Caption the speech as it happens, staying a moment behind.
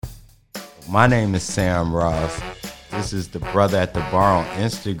My name is Sam Ross. This is the brother at the bar on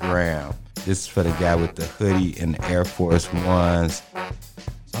Instagram. This is for the guy with the hoodie and the Air Force Ones.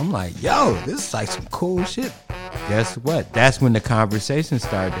 So I'm like, yo, this is like some cool shit. Guess what? That's when the conversation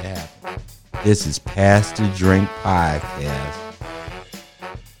started to happen. This is Pass the Drink Podcast.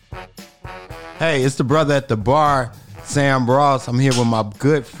 Hey, it's the brother at the bar, Sam Ross. I'm here with my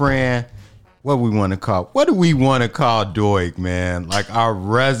good friend. What do we want to call Doig, man? Like our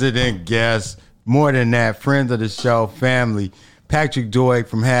resident guest. More than that, friends of the show, family. Patrick Doig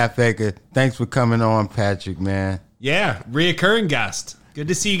from Half Acre. Thanks for coming on, Patrick, man. Yeah, reoccurring guest. Good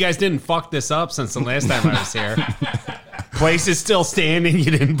to see you guys didn't fuck this up since the last time I was here. Place is still standing.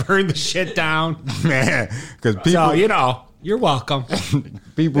 You didn't burn the shit down. Man, because people... So, you're welcome.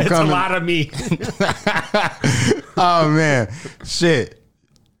 People It's coming... a lot of me. Oh, man. Shit.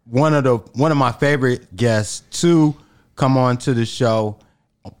 One of my favorite guests to come on to the show,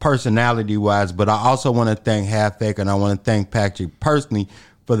 personality-wise, but I also want to thank Half Acre, and I want to thank Patrick personally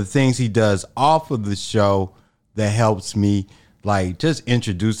for the things he does off of the show that helps me, like just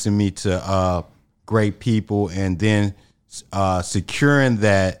introducing me to great people and then securing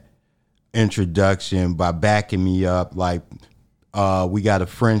that introduction by backing me up. Like we got a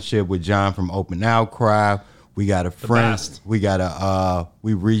friendship with John from Open Outcry. We got a friend.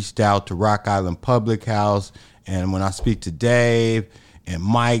 We reached out to Rock Island Public House, and when I speak to Dave and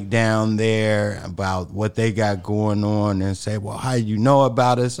Mike down there about what they got going on and say, well, how you know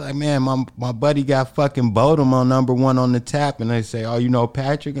about it? It's like, man, my buddy got fucking Bodum on #1 on the tap. And they say, oh, you know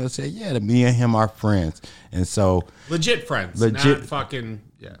Patrick? And I say, yeah, me and him are friends. And so. Legit friends. Not fucking,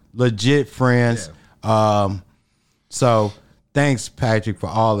 yeah. Legit friends. Yeah. So thanks, Patrick, for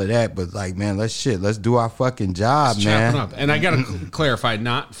all of that. But like, man, let's do our fucking job, man. Up. And I got to clarify,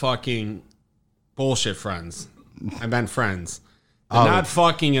 not fucking bullshit friends. I meant friends. Not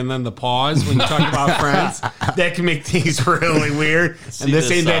fucking and then the pause when you talk about friends. That can make things really weird. And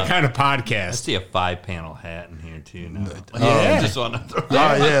this ain't that kind of podcast. I see a 5-panel hat in here too now. Yeah. I just want to throw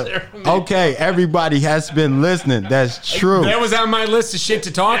that out there. Okay, everybody has been listening. That's true. That was on my list of shit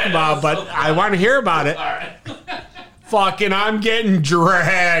to talk about, but I want to hear about it. All right. Fucking, I'm getting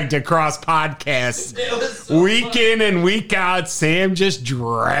dragged across podcasts. Week in and week out, Sam just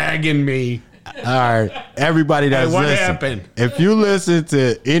dragging me. All right, everybody that's what listening. happened? If you listen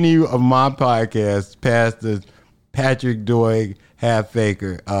to any of my podcasts past the Patrick Doig Half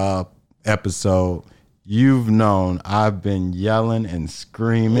Acre episode, you've known I've been yelling and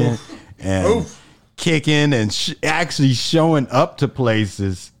screaming and kicking and actually showing up to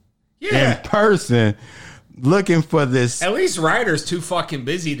places in person looking for this. At least Ryder's too fucking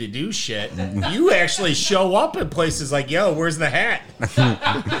busy to do shit. You actually show up at places like, yo, where's the hat?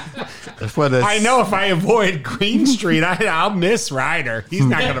 I know if I avoid Green Street, I'll miss Ryder. He's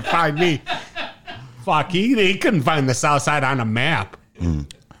not going to find me. Fuck, he couldn't find the South Side on a map.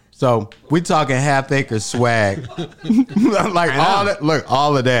 So we talking Half Acre swag. Like all that. Look,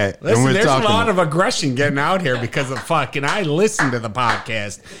 all of that. Listen, and there's a lot of aggression getting out here because of fucking I listen to the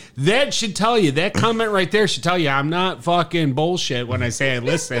podcast. That should tell you, that comment right there should tell you I'm not fucking bullshit when I say I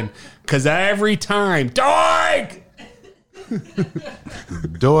listen. Because every time, Doig!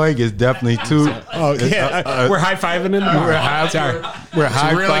 Doig is definitely too. Oh, yeah. We're high-fiving in the bar. We're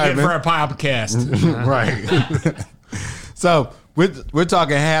high-fiving. Really good for a podcast. Right. So we're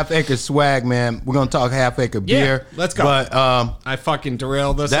talking Half Acre swag, man. We're gonna talk Half Acre beer. Let's go. But I fucking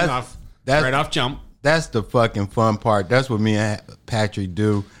derailed this enough. Right off jump. That's the fucking fun part. That's what me and Patrick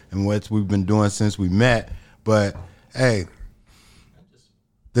do, and what we've been doing since we met. But hey,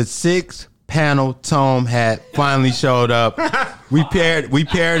 the 6-panel tome hat finally showed up. We paired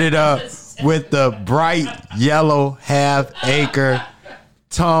it up with the bright yellow Half Acre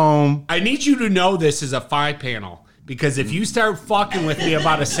tome. I need you to know this is a 5-panel. Because if you start fucking with me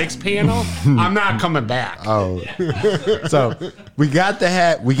about a 6-panel, I'm not coming back. Oh. So we got the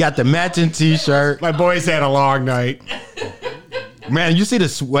hat. We got the matching T-shirt. My boys had a long night. Man, you see the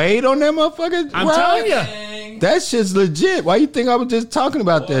suede on that motherfucker? I'm telling you. That shit's legit. Why you think I was just talking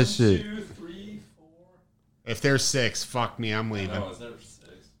about that shit? 1, 2, 3, 4. If there's 6, fuck me, I'm leaving. No, it's never 6.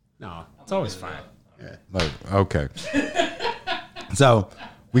 No, it's always 5. Yeah. Like, okay. So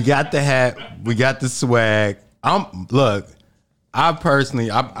we got the hat. We got the swag. Look, I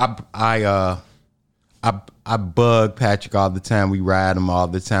personally, I bug Patrick all the time. We ride him all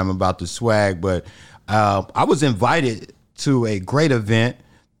the time about the swag, but I was invited to a great event,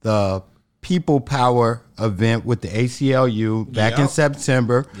 the People Power event with the ACLU back in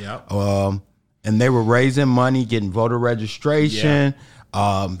September. Yep. And they were raising money, getting voter registration.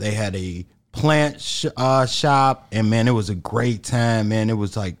 They had a shop, and man, it was a great time, man. It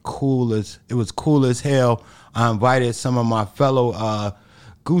was like cool as hell. I invited some of my fellow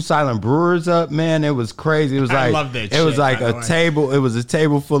Goose Island brewers up, man. It was crazy. It was like, I love that it shit, was like by the a way. table. It was a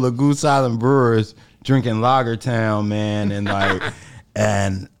table full of Goose Island brewers drinking Lagertown, man, and like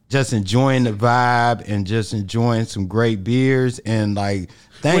and just enjoying the vibe and just enjoying some great beers and like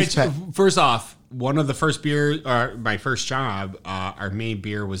thanks. Which, first off, one of the first beer, or my first job, our main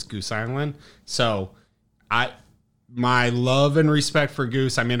beer was Goose Island. So my love and respect for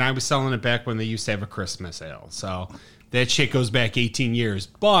Goose. I mean, I was selling it back when they used to have a Christmas ale. So that shit goes back 18 years.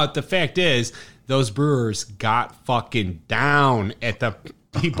 But the fact is, those brewers got fucking down at the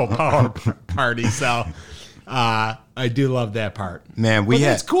People Power party. So I do love that part. Man,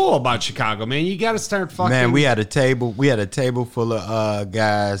 that's cool about Chicago, man. You got to start fucking. Man, we had a table full of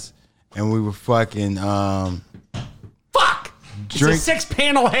guys, and we were fucking Fuck! Drink- It's a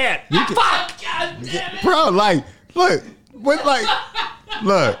 6-panel hat. Fuck! God damn it! bro. Like, look, what, like,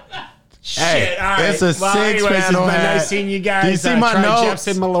 look. Shit, Hey, all right. it's a Well, anyways, 6-panel it's been hat. nice seeing you guys. Do you see my try notes?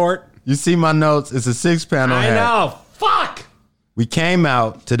 Jeffson Malort. You see my notes? It's a 6-panel I hat. know. Fuck! We came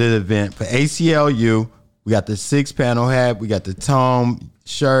out to the event for ACLU. We got the 6-panel hat. We got the Tome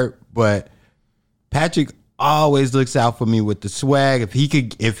shirt. But Patrick always looks out for me with the swag.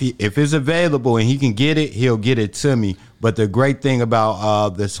 If it's available and he can get it, he'll get it to me. But the great thing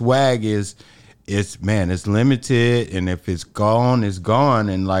about the swag is, it's limited, and if it's gone, it's gone.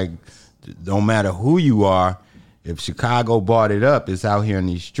 And like, no matter who you are, if Chicago bought it up, it's out here in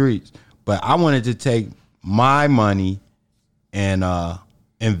these streets. But I wanted to take my money and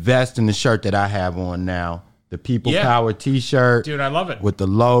invest in the shirt that I have on now, the People Power T-shirt. Dude, I love it. With the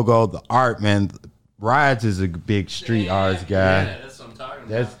logo, the art, man. Rides is a big street arts guy. Yeah, that's what I'm talking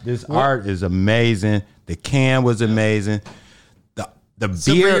about. This art is amazing. The can was amazing. The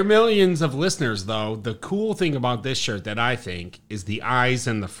So for your beer. millions of listeners, though, the cool thing about this shirt that I think is the eyes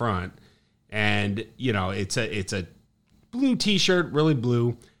in the front. And, you know, it's a blue T-shirt, really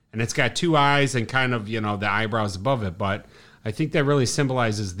blue. And it's got 2 eyes and kind of, you know, the eyebrows above it. But I think that really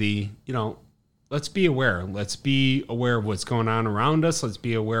symbolizes the, you know, let's be aware. Let's be aware of what's going on around us. Let's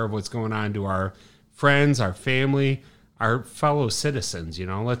be aware of what's going on to our friends, our family, our fellow citizens. You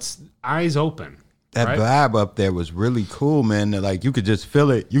know, let's eyes open. That right? vibe up there was really cool, man. That, like, you could just feel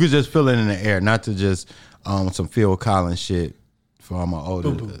it. You could just feel it in the air, not to just some Phil Collins shit for all my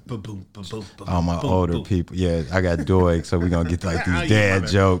older, people. Yeah, I got Doig, so we're gonna get like these dad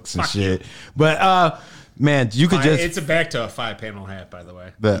jokes and shit. But man, you could just. It's back to a 5-panel hat, by the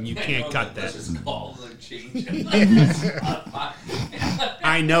way. But- And you can't cut that. This is called like changing.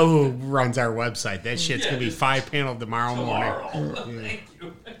 I know who runs our website. That shit's gonna be 5-panel tomorrow morning. Thank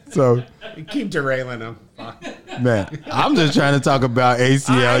you. So, Keep derailing them. Fuck. man, I'm just trying to talk about ACLU.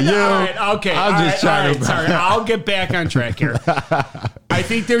 All right, okay. I'm just trying to. Sorry, I'll get back on track here. I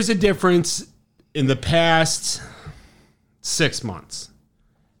think there's a difference in the past 6 months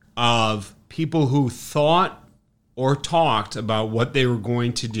of people who thought or talked about what they were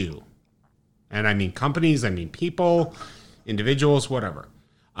going to do. And I mean companies, I mean people, individuals, whatever.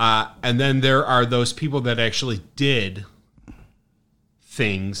 And then there are those people that actually did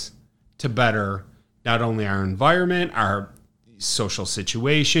things to better not only our environment, our social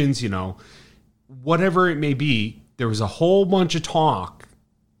situations, you know, whatever it may be. There was a whole bunch of talk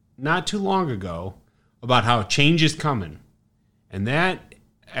not too long ago about how change is coming. And that,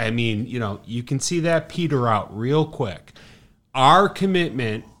 I mean, you know, you can see that peter out real quick. Our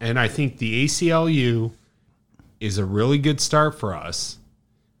commitment, and I think the ACLU is a really good start for us.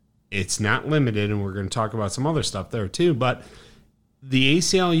 It's not limited, and we're going to talk about some other stuff there too, but the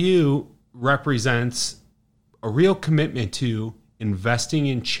ACLU represents a real commitment to investing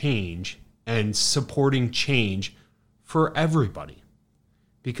in change and supporting change for everybody.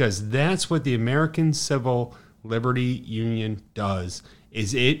 Because that's what the American Civil Liberty Union does,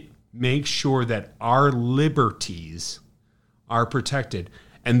 is it makes sure that our liberties are protected.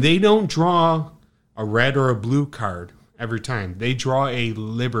 And they don't draw a red or a blue card every time. They draw a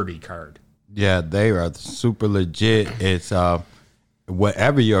liberty card. Yeah, they are super legit. It's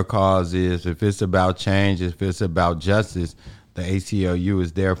whatever your cause is, if it's about change, if it's about justice, the ACLU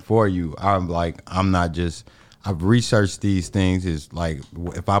is there for you. I've researched these things. It's like,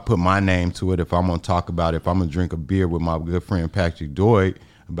 if I put my name to it, if I'm going to talk about it, if I'm going to drink a beer with my good friend Patrick Doig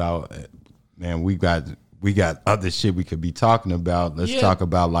about, man, we got other shit we could be talking about. Let's talk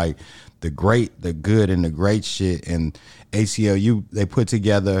about like the great, the good, and the great shit. And ACLU, they put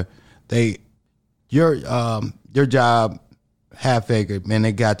together, your job, Half Acre, man,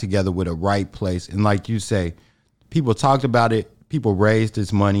 they got together with a right place. And like you say, people talked about it. people raised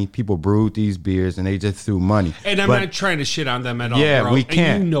this money, people brewed these beers, and they just threw money. And I'm not trying to shit on them at all. Yeah, bro. we can't.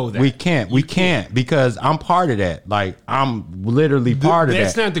 And you know that. We can't because I'm part of that. Like, I'm literally part of that.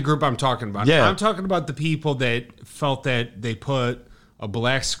 That's not the group I'm talking about. Yeah. I'm talking about the people that felt that they put a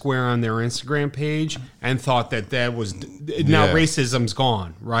black square on their Instagram page and thought that was now racism's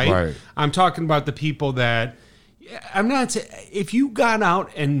gone, right? Right. I'm talking about the people that I'm not. If you got out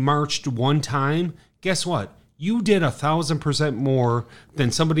and marched one time, guess what? You did 1,000% more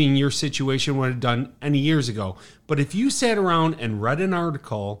than somebody in your situation would have done any years ago. But if you sat around and read an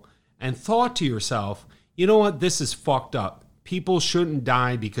article and thought to yourself, you know what, this is fucked up. People shouldn't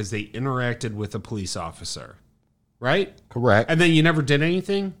die because they interacted with a police officer, right? Correct. And then you never did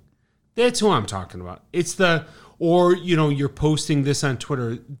anything. That's who I'm talking about. It's or you're posting this on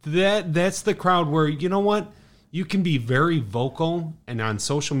Twitter. That's the crowd where, you know what, you can be very vocal, and on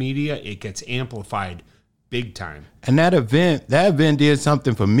social media it gets amplified. Big time. And that event did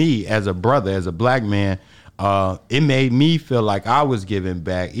something for me as a brother, as a black man. It made me feel like I was giving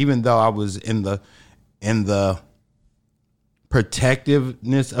back, even though I was in the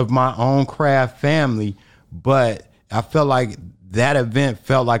protectiveness of my own craft family. But I felt like that event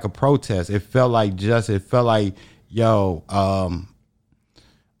felt like a protest. It felt like yo, I'm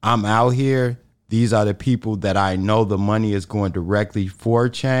out here. These are the people that I know the money is going directly for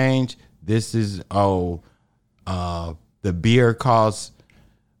change. This is the beer costs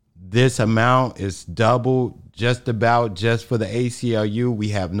this amount, is double just for the ACLU. We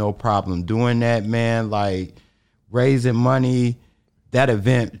have no problem doing that, man. Like, raising money, that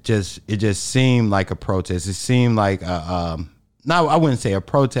event just seemed like a protest. It seemed like no, I wouldn't say a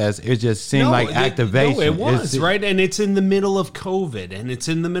protest. It just seemed like activation. No, it was, right? And it's in the middle of COVID, and it's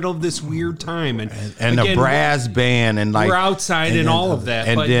in the middle of this weird time. And again, the brass band, and like we're outside and all of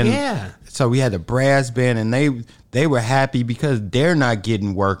that. But yeah. So we had the brass band, and they were happy because they're not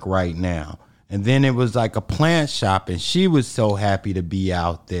getting work right now. And then it was like a plant shop, and she was so happy to be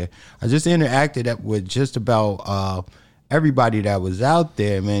out there. I just interacted with just about everybody that was out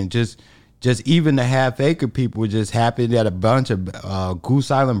there, man. Just even the Half Acre people were just happy that a bunch of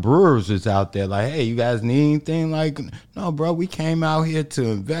Goose Island brewers was out there. Like, hey, you guys need anything? Like, no, bro, we came out here to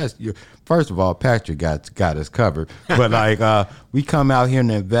invest. First of all, Patrick got us covered. But like, we come out here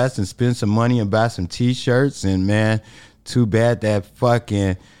to invest and spend some money and buy some T-shirts. And man, too bad that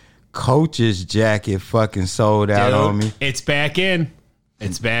fucking Coach's jacket fucking sold out on me. It's back in.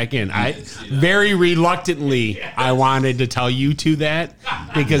 It's back in. I very reluctantly I wanted to tell you two that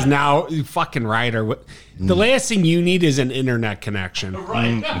because now fucking Ryder. The last thing you need is an internet connection.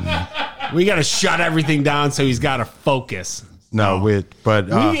 Right. We got to shut everything down so he's got to focus.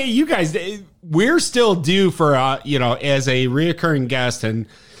 You guys, we're still due for as a reoccurring guest, and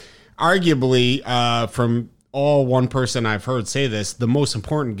arguably from all one person I've heard say this, the most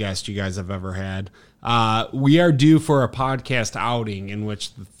important guest you guys have ever had. We are due for a podcast outing in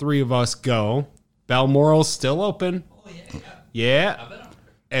which the three of us go. Balmoral's still open. Oh, yeah.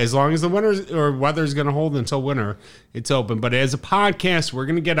 As long as the weather's going to hold until winter, it's open. But as a podcast, we're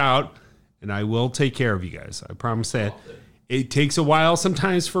going to get out, and I will take care of you guys. I promise that. It takes a while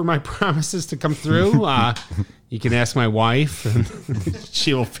sometimes for my promises to come through. You can ask my wife, and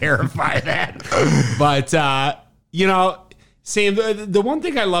she will verify that. But, Sam, the one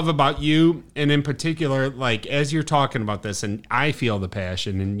thing I love about you, and in particular, like as you're talking about this, and I feel the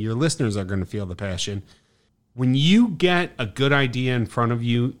passion, and your listeners are going to feel the passion, when you get a good idea in front of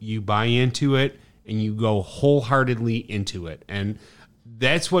you, you buy into it, and you go wholeheartedly into it. And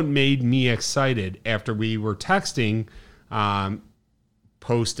that's what made me excited after we were texting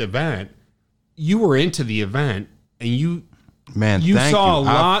post-event. You were into the event, and you saw a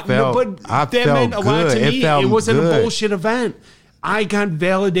lot. That meant a lot to me. It wasn't a bullshit event. I got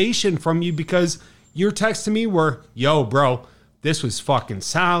validation from you because your texts to me were, yo, bro, this was fucking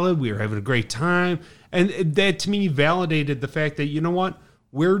solid. We were having a great time. And that to me validated the fact that, you know what?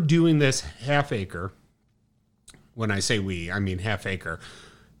 We're doing this Half Acre. When I say we, I mean Half Acre.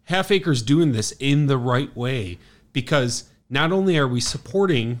 Half Acre's doing this in the right way because not only are we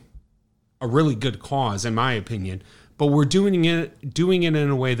supporting a really good cause, in my opinion, but we're doing it in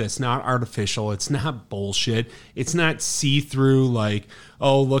a way that's not artificial. It's not bullshit. It's not see-through like,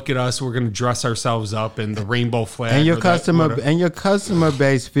 oh, look at us. We're going to dress ourselves up in the rainbow flag. And your customer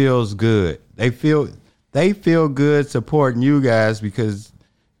base feels good. They feel good supporting you guys because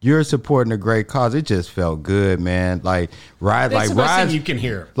you're supporting a great cause. It just felt good, man. Like That's like the best Rise, thing you can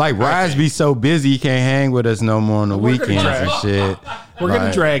hear. like Rise be so busy he can't hang with us no more on the We're gonna weekends try. and shit. We're Like-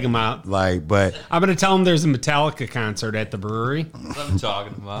 gonna drag him out. Like, but I'm gonna tell him there's a Metallica concert at the brewery. That's what I'm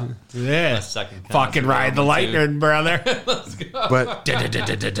talking about. Yeah, second concert fucking ride the going to. lightning, brother. Let's go. but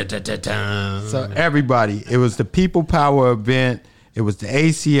So so everybody, it was the People Power event. It was the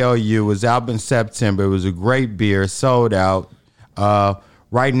ACLU. It was out in September. It was a great beer, sold out.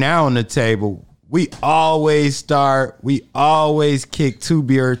 Right now on the table, we always kick 2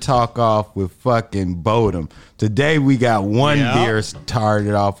 beer talk off with fucking Bodum. Today we got one beer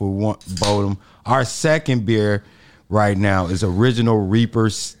started off with one Bodum. Our second beer right now is Original Reaper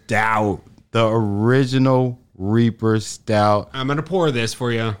Stout. The Original Reaper Stout. I'm gonna pour this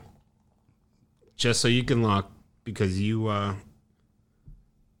for you, just so you can look, because you.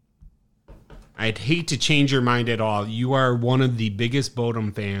 I'd hate to change your mind at all. You are one of the biggest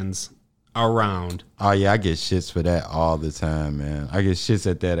Bodum fans around, Oh yeah, I get shits for that all the time, man. I get shits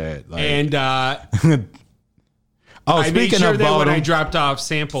at that like, and oh, I made speaking sure of that when I Bodum, dropped off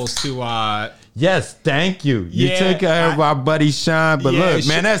samples to. yes, thank you. You Yeah, took care of our buddy Sean, but Yeah, look,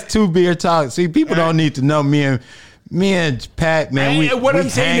 man, that's 2 beer talk. See, people don't need to know me and Pat, man. What we I'm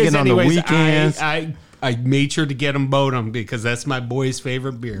saying hanging is, on anyways, the weekends. I made sure to get him Bodum because that's my boy's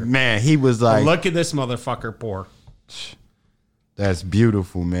favorite beer. Man, he was like, Look at this motherfucker pour. that's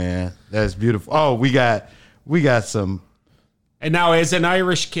beautiful, man. That's beautiful. Oh, we got some. And now, as an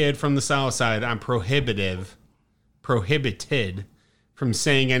Irish kid from the South Side, I'm prohibited from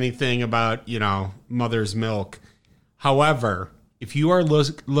saying anything about, mother's milk. However, if you are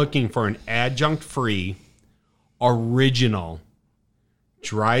looking for an adjunct-free, original,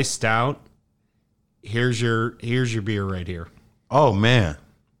 dry stout, here's your beer right here. Oh man.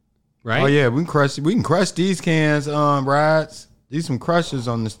 Right? Oh yeah, we can crush these cans, Rides. These some crushes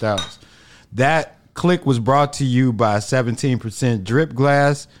on the stouts. That click was brought to you by 17% drip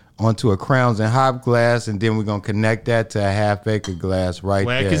glass onto a Crowns and Hop glass, and then we're gonna connect that to a half acre glass right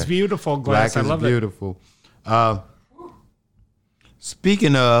Black there. is beautiful glass. Black I love is beautiful.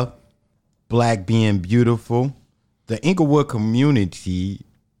 Speaking of black being beautiful, the Inglewood community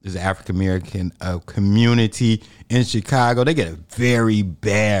is an African American community in Chicago. They get a very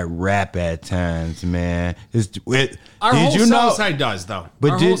bad rap at times, man. Our whole South Side does, though.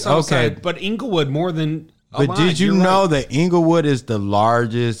 But Our whole did- South okay. Side, but Inglewood more than a But lot. did you You're know right. that Inglewood is the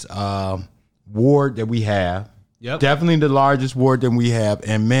largest ward that we have? Yep. Definitely the largest ward that we have.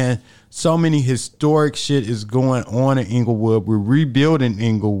 And man, so many historic shit is going on in Inglewood. We're rebuilding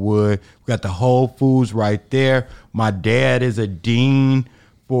Inglewood. We got the Whole Foods right there. My dad is a dean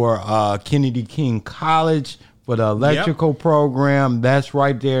for Kennedy King College for the electrical program. That's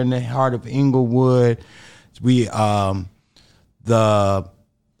right there in the heart of Inglewood. We the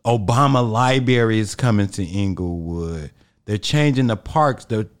Obama Library is coming to Inglewood. They're changing the parks.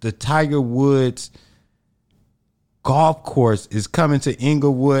 The Tiger Woods golf course is coming to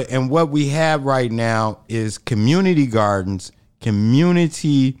Inglewood. And what we have right now is community gardens,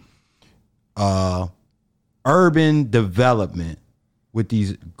 community urban development with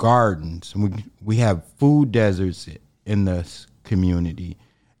these gardens. We have food deserts in the community.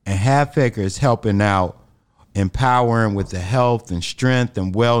 And Half Acre is helping out, empowering with the health and strength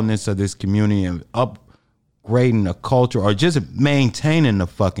and wellness of this community and upgrading the culture or just maintaining the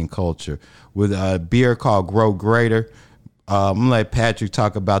fucking culture with a beer called Grow Greater. I'm going to let Patrick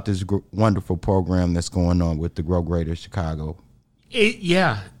talk about this wonderful program that's going on with the Grow Greater Chicago.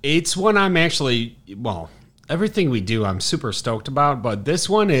 It's one I'm actually, everything we do I'm super stoked about, but this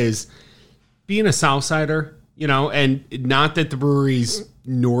one is being a Southsider, and not that the brewery's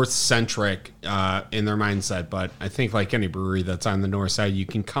north-centric in their mindset, but I think like any brewery that's on the north side, you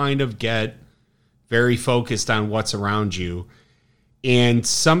can kind of get very focused on what's around you. And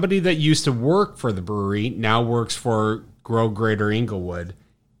somebody that used to work for the brewery now works for Grow Greater Inglewood.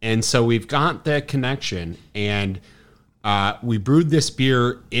 And so we've got that connection. And we brewed this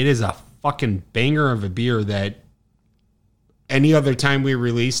beer. It is a fucking banger of a beer that any other time we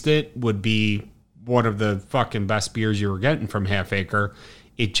released it would be one of the fucking best beers you were getting from Half Acre.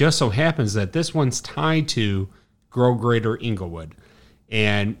 It just so happens that this one's tied to Grow Greater Inglewood.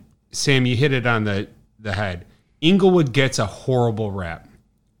 And Sam, you hit it on the head. Inglewood gets a horrible rap.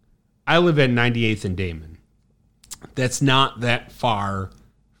 I live at 98th and Damon. That's not that far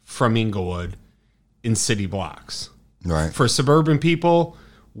from Inglewood in city blocks. Right. For suburban people,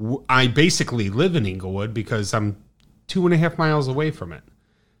 I basically live in Inglewood because I'm 2.5 miles away from it.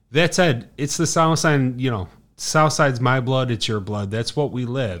 That said, it's the South Side, South Side's my blood, it's your blood. That's what we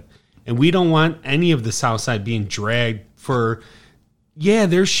live. And we don't want any of the South Side being dragged for yeah,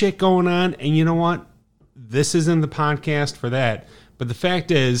 there's shit going on. And you know what? This isn't the podcast for that. But the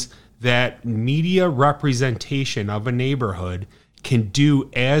fact is that media representation of a neighborhood can do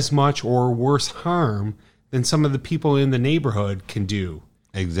as much or worse harm than some of the people in the neighborhood can do.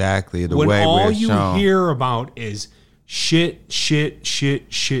 Exactly. The When way all we're you shown. hear about is shit,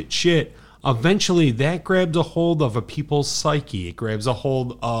 eventually that grabs a hold of a people's psyche. It grabs a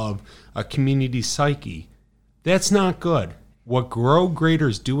hold of a community's psyche. That's not good. What Grow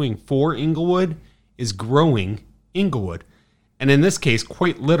Greater's doing for Inglewood is growing Inglewood. And in this case,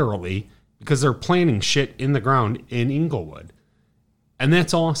 quite literally, because they're planting shit in the ground in Inglewood. And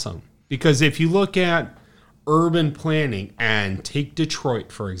that's awesome. Because if you look at urban planning and take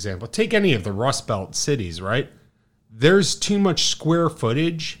Detroit, for example, take any of the Rust Belt cities, right? There's too much square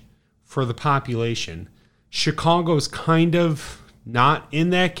footage for the population. Chicago's kind of not in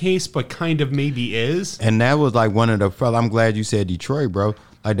that case, but kind of maybe is. And that was like one of the. I'm glad you said Detroit, bro.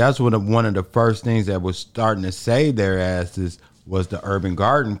 Like that's one of the first things that was starting to save their asses was the urban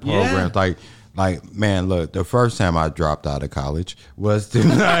garden programs. Yeah. Like man, look, the first time I dropped out of college was to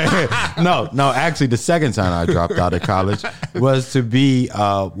actually the second time I dropped out of college was to be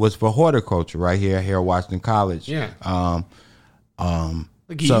was for horticulture right here at Washington College. Yeah.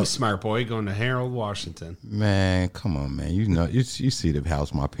 Look at So- you, smart boy, going to Harold Washington. Man, come on, man. You know, you see the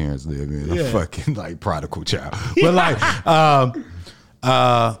house my parents live in. Yeah. A fucking like prodigal child. But like,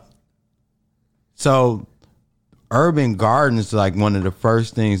 so urban gardens is like one of the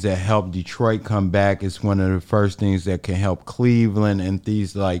first things that helped Detroit come back. It's one of the first things that can help Cleveland and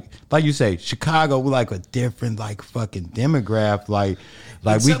these like you say, Chicago. We're like a different like fucking demographic.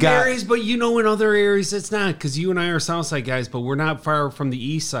 Like In we some got. areas, but you know, in other areas, it's not, because you and I are Southside guys, but we're not far from the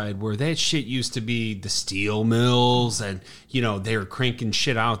East Side, where that shit used to be the steel mills, and you know they were cranking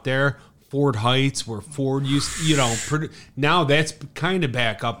shit out there. Ford Heights, where Ford used, now that's kind of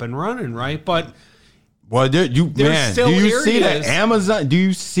back up and running, right? But Well, There's still do you see the areas- Amazon? Do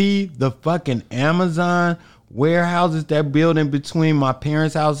you see the fucking Amazon warehouses that building between my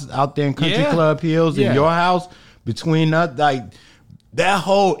parents' house out there in Country Yeah. Club Hills Yeah. and your house? Between us, like that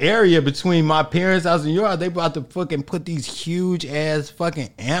whole area between my parents' house and your house, they about to fucking put these huge ass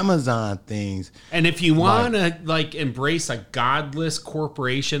fucking Amazon things. And if you want to like embrace a godless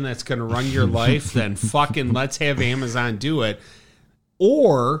corporation that's going to run your life, then fucking let's have Amazon do it.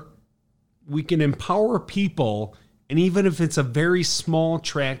 Or we can empower people, and even if it's a very small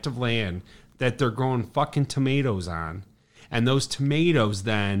tract of land that they're growing fucking tomatoes on, and those tomatoes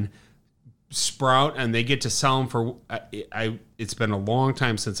then sprout and they get to sell them for it's been a long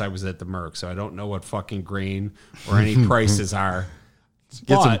time since I was at the Merc, so I don't know what fucking grain or any prices are.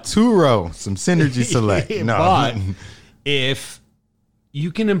 Get But- some Turo, some Synergy Select. No, But if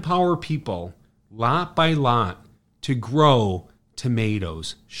you can empower people lot by lot to grow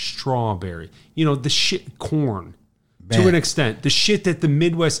tomatoes, strawberry, the shit, corn, to Man. an extent, the shit that the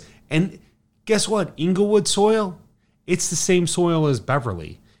Midwest, and guess what? Inglewood soil, it's the same soil as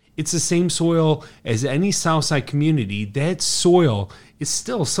Beverly. It's the same soil as any Southside community. That soil is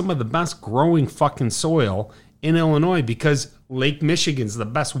still some of the best growing fucking soil in Illinois, because Lake Michigan's the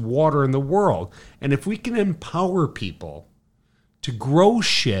best water in the world. And if we can empower people to grow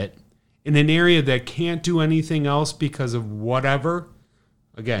shit in an area that can't do anything else because of whatever,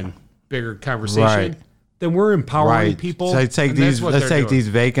 again, bigger conversation, Right. then we're empowering right. people. So and take that's these. what Let's they're take doing. these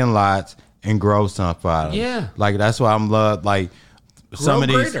vacant lots and grow something out of them. Yeah. Like that's why I'm love like some of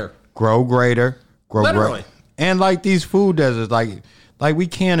these greater. grow greater, grow Literally. greater, and like these food deserts. Like we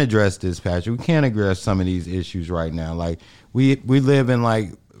can't address this, Patrick. We can't address some of these issues right now. Like we live in like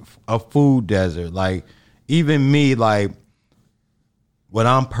a food desert. Like even me, like what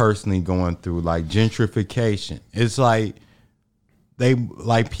I'm personally going through, like gentrification. It's like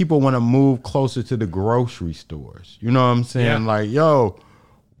people want to move closer to the grocery stores. You know what I'm saying? Yeah. Like, yo,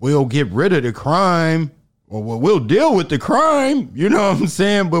 we'll get rid of the crime, or we'll deal with the crime. You know what I'm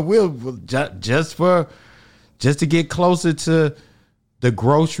saying? But we'll just to get closer to the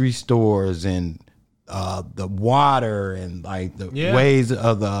grocery stores and the water and like the Yeah. ways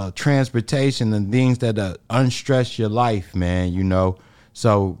of the transportation and things that unstress your life, man.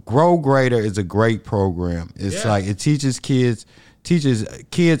 So Grow Greater is a great program. It's Yeah. like it teaches kids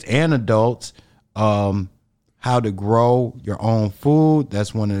and adults how to grow your own food.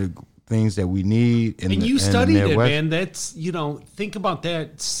 That's one of the things that we need. And you in the studied it, Midwest. man. That's, think about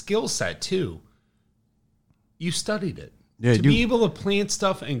that skill set too. You studied it. Yeah, to be able to plant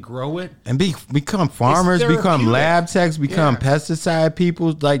stuff and grow it. And become farmers, become therapeutic. lab techs, become Yeah. pesticide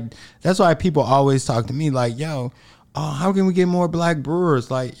people. Like that's why people always talk to me like, "Yo, how can we get more black brewers?"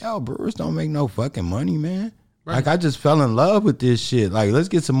 Like, yo, brewers don't make no fucking money, man. Like, I just fell in love with this shit. Like, let's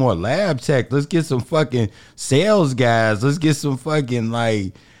get some more lab tech. Let's get some fucking sales guys. Let's get some fucking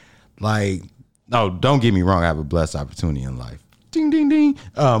like, no, don't get me wrong. I have a blessed opportunity in life. Ding, ding, ding.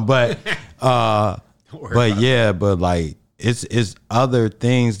 But yeah, but like, it's other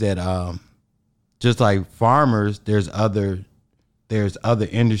things that, just like farmers, there's other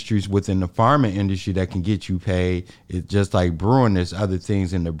industries within the farming industry that can get you paid. It's just like brewing. There's other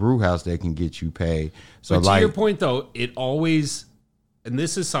things in the brew house that can get you paid. So, but to your point, though, it always, and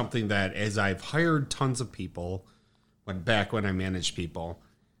this is something that as I've hired tons of people, back when I managed people,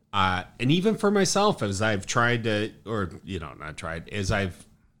 and even for myself, as I've tried to, or not tried, as I've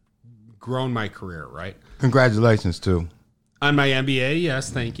grown my career, right? Congratulations too. On my MBA,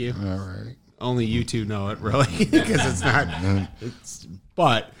 yes, thank you. All right. Only you two know it, really, because it's not.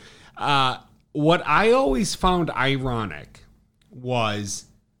 But what I always found ironic was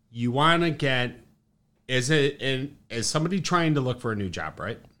you want to get as somebody trying to look for a new job,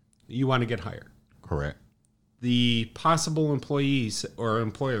 right? You want to get hired. Correct. The possible employees or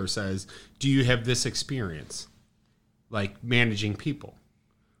employer says, "Do you have this experience, like managing people?"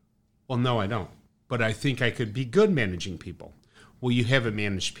 Well, no, I don't. But I think I could be good managing people. Well, you haven't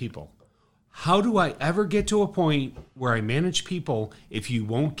managed people. How do I ever get to a point where I manage people if you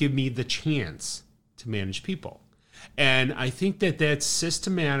won't give me the chance to manage people? And I think that that's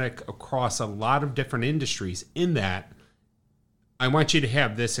systematic across a lot of different industries in that I want you to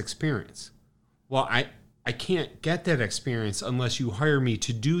have this experience. Well, I can't get that experience unless you hire me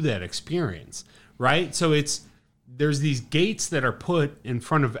to do that experience, right? So there's these gates that are put in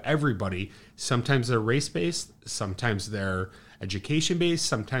front of everybody. Sometimes they're race-based, sometimes they're education-based,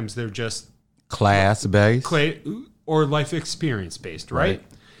 sometimes they're just class-based or life experience-based, right?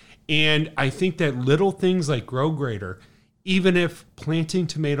 And I think that little things like Grow Greater, even if planting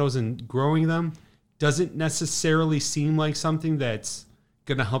tomatoes and growing them doesn't necessarily seem like something that's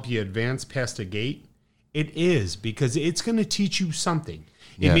going to help you advance past a gate, it is, because it's going to teach you something.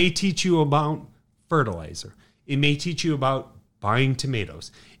 It may teach you about fertilizer. It may teach you about buying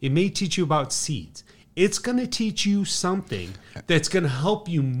tomatoes. It may teach you about seeds. It's going to teach you something that's going to help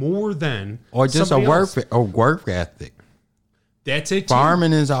you more than or just a work ethic. That's it.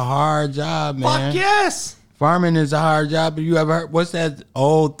 Farming is a hard job, man. Fuck yes. Farming is a hard job. Have you ever heard what's that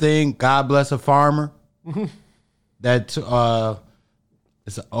old thing? God bless a farmer. That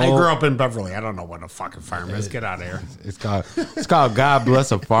it's an old, I grew up in Beverly. I don't know what a fucking farmer is. Get out of here. It's called God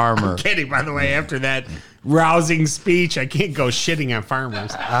bless a farmer. I'm kidding, by the way. After that rousing speech, I can't go shitting on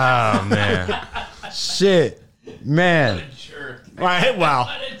farmers. Oh man. Shit, man. Sure. All right,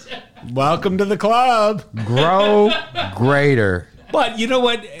 well, welcome to the club. Grow Greater. But you know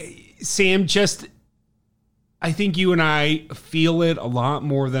what, Sam, I think you and I feel it a lot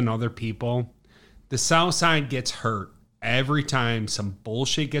more than other people. The South Side gets hurt every time some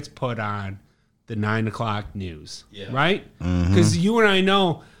bullshit gets put on the 9 o'clock news, right? Because you and I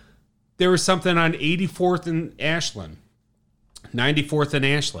know there was something on 84th and Ashland, 94th and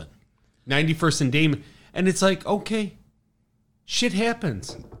Ashland, 91st and Damon. And it's like, okay, shit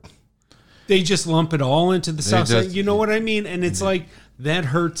happens. They just lump it all into the South Side. You know what I mean? And it's like, that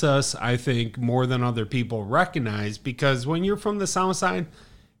hurts us, I think, more than other people recognize. Because when you're from the South Side,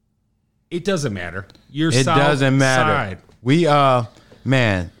 it doesn't matter. It doesn't matter. Side. We,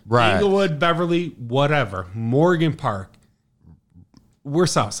 man, right. Inglewood, Beverly, whatever. Morgan Park. We're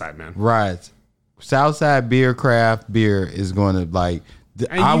South Side, man. Right. Southside beer, craft beer is going to like.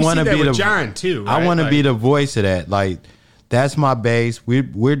 I want to be the John too. Right? I want to be the voice of that. Like, that's my base.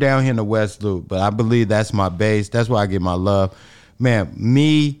 We're down here in the West Loop, but I believe that's my base. That's where I get my love, man.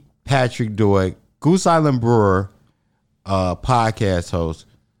 Me, Patrick Doig, Goose Island Brewer, podcast host,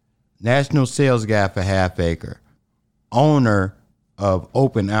 national sales guy for Half Acre, owner of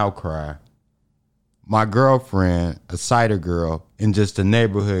Open Outcry, my girlfriend, a cider girl, and just a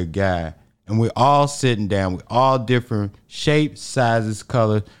neighborhood guy. And we're all sitting down with all different shapes, sizes,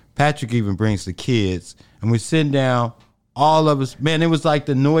 colors. Patrick even brings the kids. And we're sitting down, all of us. Man, it was like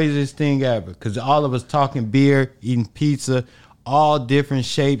the noisiest thing ever. Because all of us talking beer, eating pizza, all different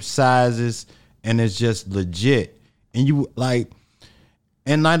shapes, sizes. And it's just legit. And you like,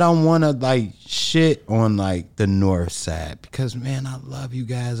 and I don't want to like shit on like the north side. Because, man, I love you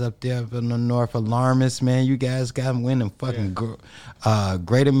guys up there in the north. Alarmists, man. You guys got winning fucking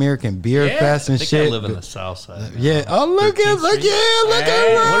Great American Beer Fest and shit. I live in the south side. Yeah. Oh, look at Where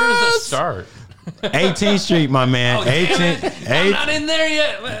does it start? 18th Street, my man. 18th. I'm not in there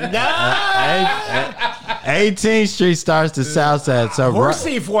yet. No. 18th Street starts the south side. So Horse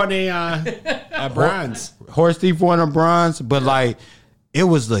Thief won a bronze. Horse Thief won a bronze, but like, it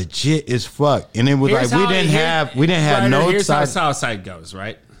was legit as fuck. And it was Here's like how- we didn't have no Here's how side. Southside goes,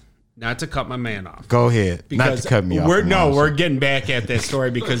 right? Not to cut my man off. Go ahead. Not to cut me off. We're getting back at that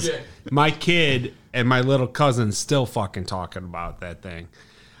story because my kid and my little cousin still fucking talking about that thing.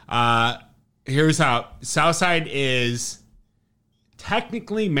 Here's how Southside is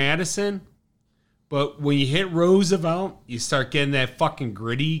technically Madison, but when you hit Roosevelt, you start getting that fucking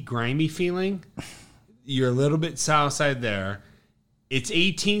gritty, grimy feeling. You're a little bit Southside there. It's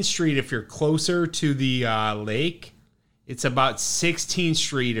 18th Street if you're closer to the lake. It's about 16th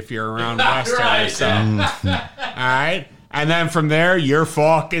Street if you're around Western. Right. So. All right. And then from there, you're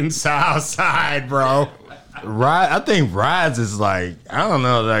fucking Southside, bro. I think Rides is like, I don't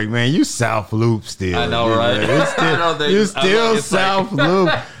know, like, man, you South Loop still. I know, dude. right? It's still, I know that- you I still know, it's like- South Loop.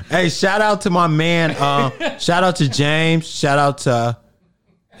 Hey, shout out to my man. Shout out to James. Shout out to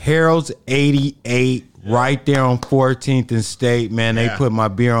Harold's 88 right there on 14th and State. Man, they Yeah. put my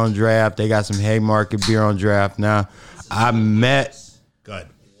beer on draft. They got some Haymarket beer on draft now. I met Good.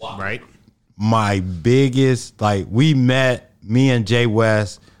 Right? my biggest, like, we met, me and Jay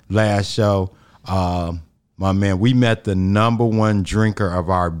West last show. My man, we met the number one drinker of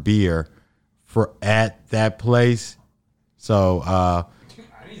our beer at that place. So, I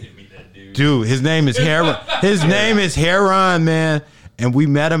need to meet that dude. dude, his name is Heron. His name is Heron, man. And we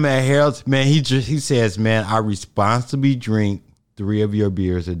met him at Harold's. Man, he says, man, I responsibly drink 3 of your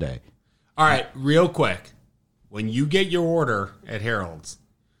beers a day. All right, real quick. When you get your order at Harold's,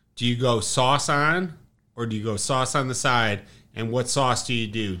 do you go sauce on or do you go sauce on the side? And what sauce do you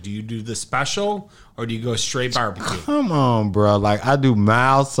do? Do you do the special or do you go straight barbecue? Come on, bro. Like, I do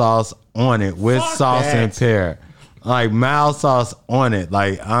mild sauce on it with Fuck sauce that. and pear. Like, mild sauce on it.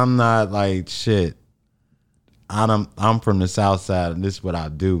 Like, I'm not like shit. I'm from the South Side, and this is what I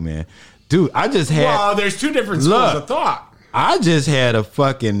do, man. Dude, I just had. Well, there's two different schools Look. of thought. I just had a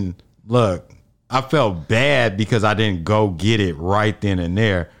fucking look. I felt bad because I didn't go get it right then and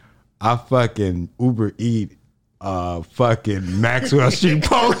there. I fucking Uber Eat fucking Maxwell Street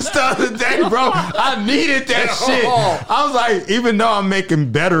Post the other day, bro. I needed that shit. I was like, even though I'm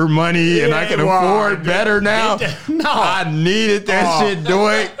making better money and I can Yeah, afford well, better now, no. I needed that shit,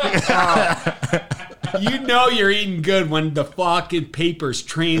 doing. You know you're eating good when the fucking paper's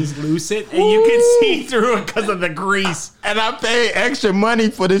translucent and you can see through it because of the grease. And I pay extra money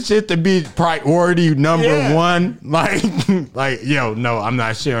for this shit to be priority number Yeah. one. Like, yo, no, I'm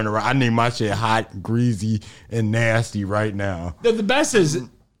not sharing it. I need my shit hot, greasy, and nasty right now. The best is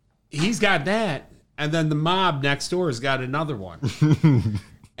he's got that, and then the mob next door has got another one.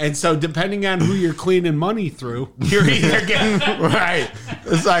 And so depending on who you're cleaning money through, you're either getting Right.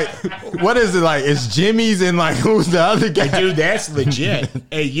 It's like, what is it like? It's Jimmy's and like, who's the other guy? dude, that's legit.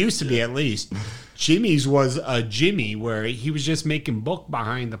 It used to be at least. Jimmy's was a Jimmy where he was just making book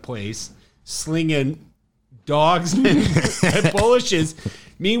behind the place, slinging dogs and bullishes.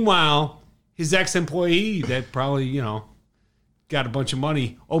 Meanwhile, his ex-employee that probably, got a bunch of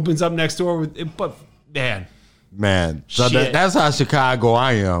money opens up next door with it, but man. Man, so Shit. that's how Chicago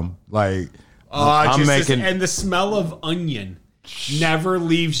I am. Like, I'm making. and the smell of onion never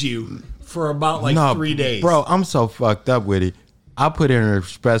leaves you for about like 3 days. Bro, I'm so fucked up with it. I put in a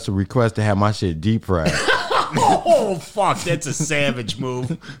special request to have my shit deep fried. Oh fuck, that's a savage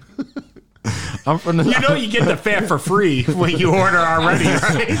move. I'm from the. You get the fat for free when you order already,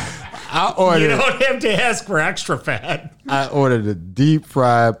 right? I ordered. You don't have to ask for extra fat. I ordered a deep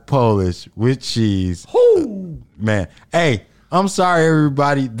fried Polish with cheese. Man, hey, I'm sorry,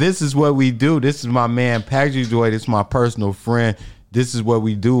 everybody. This is what we do. This is my man, Patrick Joy. This is my personal friend. This is what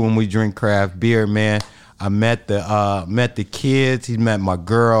we do when we drink craft beer, man. I met the kids. He met my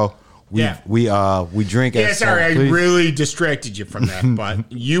girl. We drink. Yeah, at sorry, I Please. really distracted you from that. But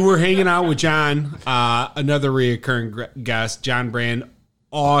you were hanging out with John, another reoccurring guest, John Brand.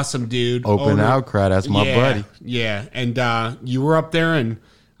 Awesome dude. Open Outcry. That's my buddy. Yeah, and you were up there, and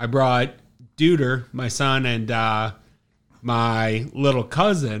I brought Duder, my son, and my little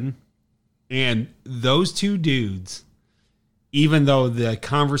cousin, and those two dudes. Even though the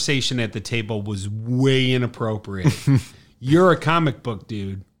conversation at the table was way inappropriate, you're a comic book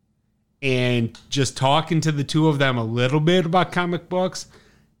dude. And just talking to the two of them a little bit about comic books,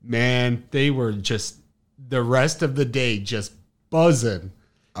 man, they were just the rest of the day just buzzing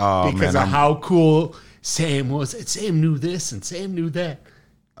because of how cool Sam was. And Sam knew this and Sam knew that.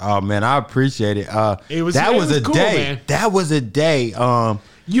 Oh man, I appreciate it. It was that was a cool, day. man. That was a day.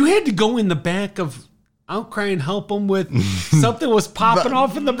 You had to go in the back of Outcry and help them with something was popping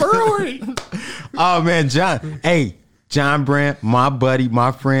off in the brewery. Oh man, John. Hey, John Brandt, my buddy,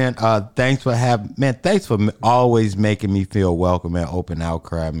 my friend. Thanks for always making me feel welcome at Open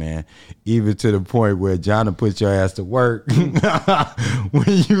Outcry, man. Even to the point where John will put your ass to work when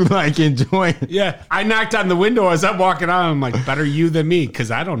you like enjoying. Yeah, I knocked on the window as I'm walking out. I'm like, better you than me,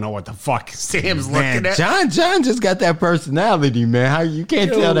 because I don't know what the fuck Sam's looking at. John just got that personality, man. How you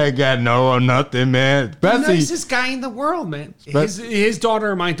can't tell that guy no or nothing, man. Especially, the nicest guy in the world, man. His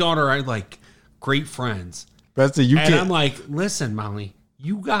daughter and my daughter are like great friends. I'm like, listen, Molly,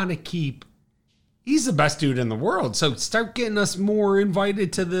 you gotta keep. He's the best dude in the world, so start getting us more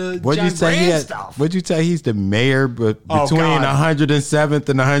invited to the John Brandt stuff. What'd you say? He's the mayor, but between 107th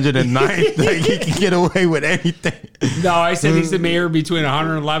and 109th, like he can get away with anything. No, I said he's the mayor between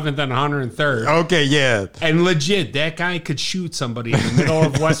 111th and 103rd. Okay, yeah, and legit, that guy could shoot somebody in the middle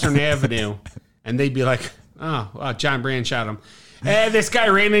of Western Avenue, and they'd be like, "Oh, John Brandt shot him." This guy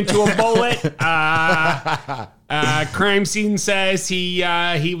ran into a bullet. Crime scene says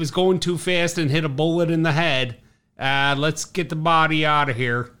he was going too fast and hit a bullet in the head. Let's get the body out of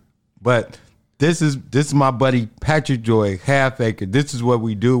here. But this is my buddy Patrick Joy, Half Acre. This is what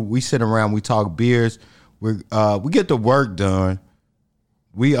we do. We sit around, we talk beers. We get the work done.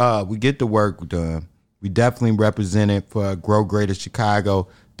 We get the work done. We definitely represent it for Grow Greater Chicago.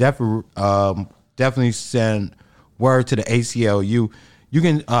 Definitely send word to the ACLU. You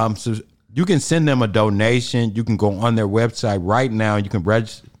can send them a donation. You can go on their website right now. You can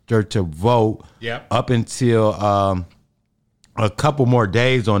register to vote. Yep. Up until a couple more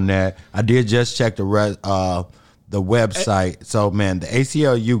days on that. I did just check the website. So man, the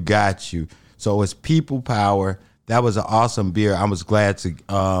ACLU got you. So it's people power. That was an awesome beer. I was glad to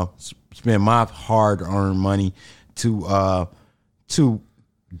spend my hard-earned money to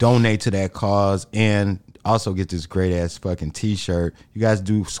donate to that cause and also get this great ass fucking t-shirt. You guys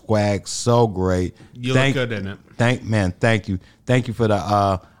do swag so great. You look good in it. Thank you for the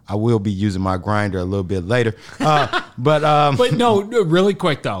I will be using my grinder a little bit later. But no, really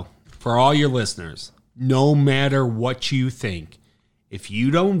quick though, for all your listeners, no matter what you think, if you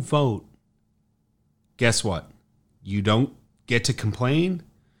don't vote, guess what? You don't get to complain.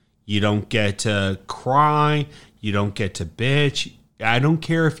 You don't get to cry. You don't get to bitch. I don't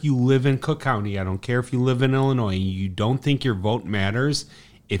care if you live in Cook County. I don't care if you live in Illinois. You don't think your vote matters.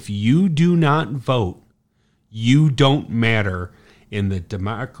 If you do not vote, you don't matter in the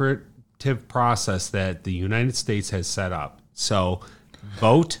democratic process that the United States has set up. So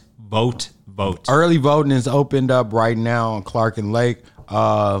vote, vote, vote. Early voting is opened up right now on Clark and Lake.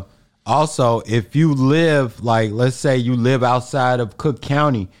 Also, if you live, like, let's say you live outside of Cook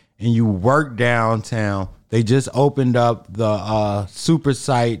County and you work downtown, they just opened up the super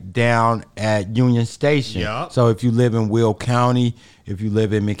site down at Union Station. Yeah. So if you live in Will County, if you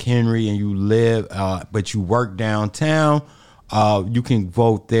live in McHenry and you live, but you work downtown, you can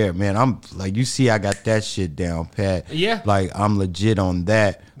vote there, man. I'm like, you see, I got that shit down, Pat. Yeah. Like, I'm legit on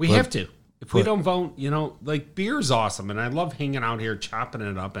that. We have to. If we don't vote, like, beer's awesome, and I love hanging out here, chopping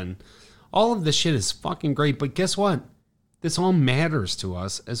it up, and all of this shit is fucking great. But guess what? This all matters to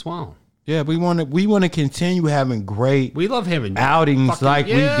us as well. Yeah, we want to continue having great. We love having outings we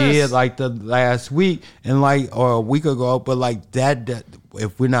did like the last week and or a week ago. But like that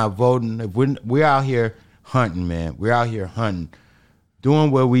if we're not voting, if we're out here hunting, man, we're out here hunting, doing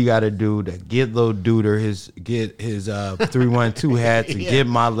what we got to do to get little Duder his 312 hats and get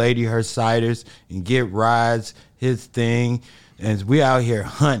my lady her ciders and get Rides his thing, and we out here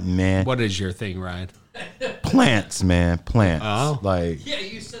hunting, man. What is your thing, Ride? Plants, man, plants. Oh. Like, yeah,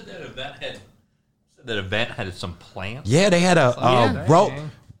 you said that event had some plants. Yeah, they had rope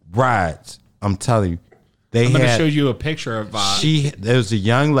rides. I'm telling you, I'm going to show you a picture of. There was a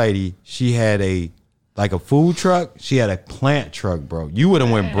young lady. She had a food truck. She had a plant truck, bro. You would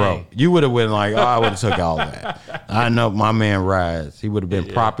have went broke. You would have went like, I would have took all that. I know my man Rides. He would have been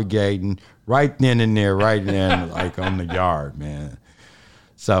propagating right then and there, like on the yard, man.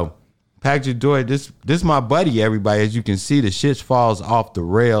 So. Patrick Joy, this my buddy, everybody. As you can see, the shit falls off the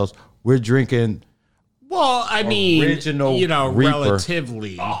rails. We're drinking. Well, I mean, original Reaper.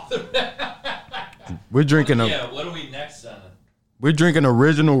 Relatively. We're drinking what are we next on? We're drinking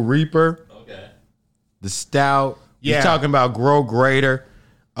original Reaper. Okay. The stout. Yeah. You're talking about Grow Greater.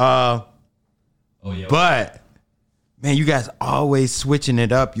 But man, you guys always switching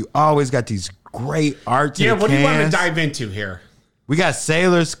it up. You always got these great arts. Yeah, what do you want to cans. dive into here? We got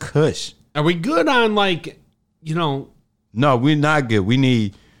Sailor's Kush. Are we good on No, we're not good. We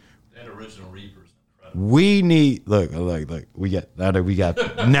need That original Reaper's incredible. We need look. We got now that we got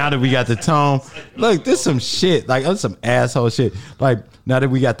the tome. Look, this some shit. Like, that's some asshole shit. Like, now that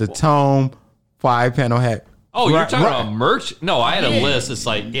we got the tome 5-panel hat, Oh, you're talking Right. about merch? No, I had a list. It's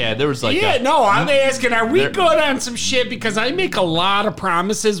like, there was like no, I'm asking, are we good on some shit? Because I make a lot of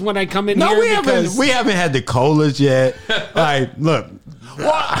promises when I come in No, here. we haven't had the colas yet. Like, look,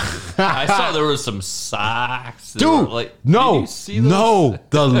 I saw there was some socks. That dude. were like, no, did you see those? no,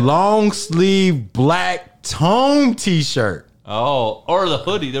 the long sleeve black tone T-shirt. Oh, or the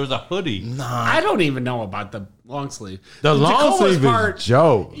hoodie. There was a hoodie. I don't even know about the long sleeve. The long Tacola's sleeve is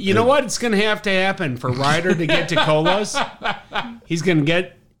Joe. You know what? It's going to have to happen for Ryder to get to Colas. He's going to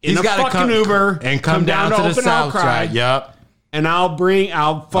get in a gotta fucking Uber and come down to the Open south Outcry, side. Yep. and I'll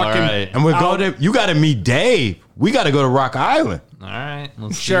fucking. All right. And we'll go to. You got to meet Dave. We got to go to Rock Island. All right.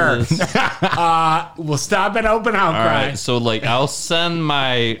 Let's Sure. do this. We'll stop at Open All Outcry. right. So, like, I'll send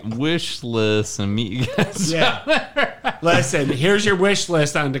my wish list and meet you guys. Yeah. Listen, here's your wish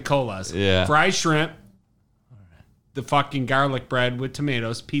list on Colas. Yeah. Fried shrimp. The fucking garlic bread with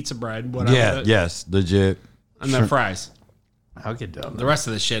tomatoes, pizza bread, whatever. Yeah. Yes. Legit. And then fries. I'll get done. The rest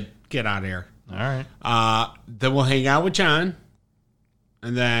of the shit, get out of here. All right. Then we'll hang out with John.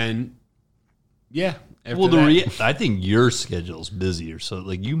 And then, yeah. after Well, that- I think your schedule's busier, so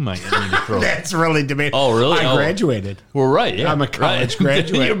like you might need to throw. That's really debatable. Oh, really? I Oh. graduated. Well, right. Yeah, I'm a college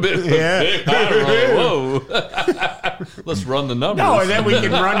graduate. You've been- Yeah. I don't know. Whoa. Let's run the numbers. No, and then we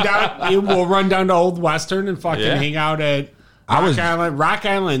can run down. We'll run down to Old Western and fucking Yeah. hang out at Rock Island. Rock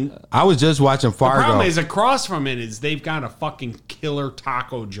Island. I was just watching The Fargo. problem is across from it is they've got a fucking killer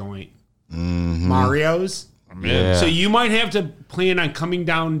taco joint. Mario's. Yeah. So you might have to plan on coming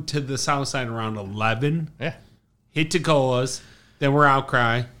down to the south side around 11. Yeah. Hit Tacola's. Then we're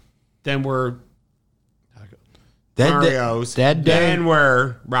Outcry. Then we're Mario's. That day. Then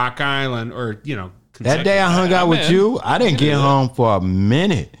we're Rock Island, or That day I hung out with you, I didn't get home for a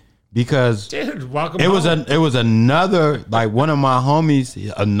minute because Dude, welcome. it was home. it was another, like, one of my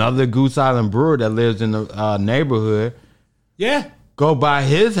homies, another Goose Island brewer that lives in the neighborhood. Yeah. Go by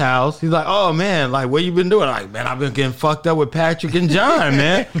his house. He's like, "Oh man, like, what you been doing?" Like, "Man, I've been getting fucked up with Patrick and John,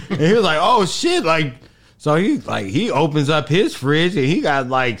 man." And he was like, "Oh shit!" Like, so he opens up his fridge and he got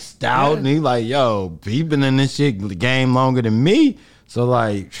like stout, and he like, "Yo, he been in this shit game longer than me." So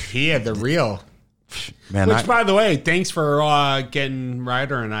like, He had the real. man, Which, by the way, thanks for getting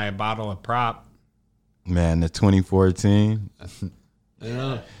Ryder and I a bottle of prop. the 2014. I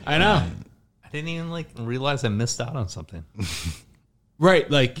know. I didn't even realize I missed out on something. Right,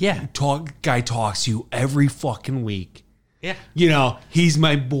 guy talks to you every fucking week. Yeah. He's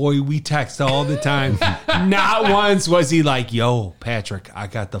my boy. We text all the time. Not once was he like, "Yo, Patrick, I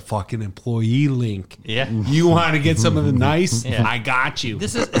got the fucking employee link. Yeah. You want to get some of the nice? Yeah. I got you.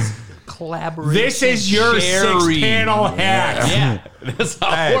 This is collaboration. This is your sharing. 6-panel hack. Yeah. That's how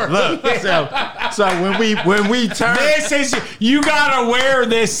it Hey, works. look, so when we turn, This is you gotta wear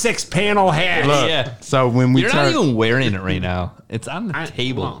this 6-panel hat. look, Yeah. so when we You're turn, not even wearing it right now. It's on the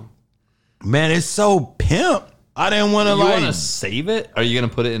table. well, man, it's so pimp. I didn't want to You like. want to save it? Or are you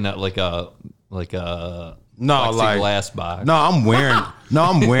gonna put it in like a No, plexiglass box? No, I'm wearing. No,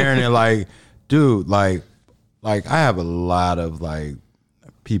 I'm wearing it like, dude, like I have a lot of like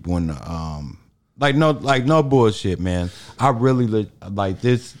people in the no bullshit, man. I really like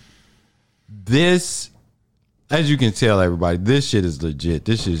this. This, as you can tell, everybody, this shit is legit.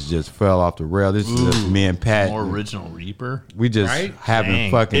 This shit just fell off the rail. This is just me and Pat. More original Reaper. We just Right? having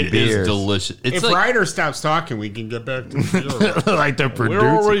Dang, fucking it beers. is delicious. It's if like, Ryder stops talking, we can get back to the like the where producer.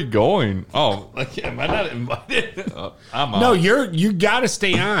 are we going? Oh, am I not invited? I'm No, out. you got to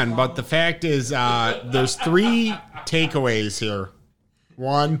stay on. But the fact is, there's 3 takeaways here.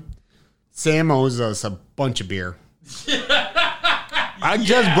 1, Sam owes us a bunch of beer. I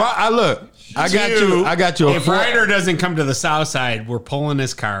just brought. I got you. If Ryder doesn't come to the south side, we're pulling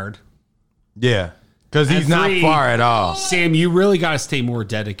his card. Yeah, because he's And not 3, far at all. Sam, you really got to stay more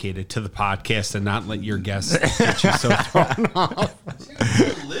dedicated to the podcast and not let your guests get you so thrown off.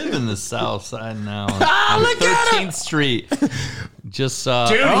 I live in the South Side now. Ah, on look at 13th Street. Just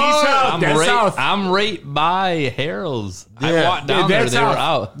Dude, he's south. That's south. I'm right by Harold's. I Yeah. walked down Dude, there. that's They south. were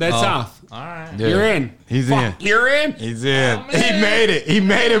out. That's Oh. south. All right. Yeah. You're in. He's Fuck, in. You're in. He's in. I'm He in. made it. He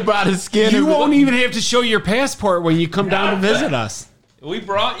made it by the skin. You of won't even have to show your passport when you come down to visit us. We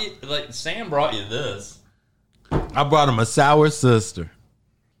brought you, Sam brought you this. I brought him a sour sister.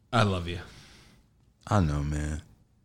 I love you. I know, man.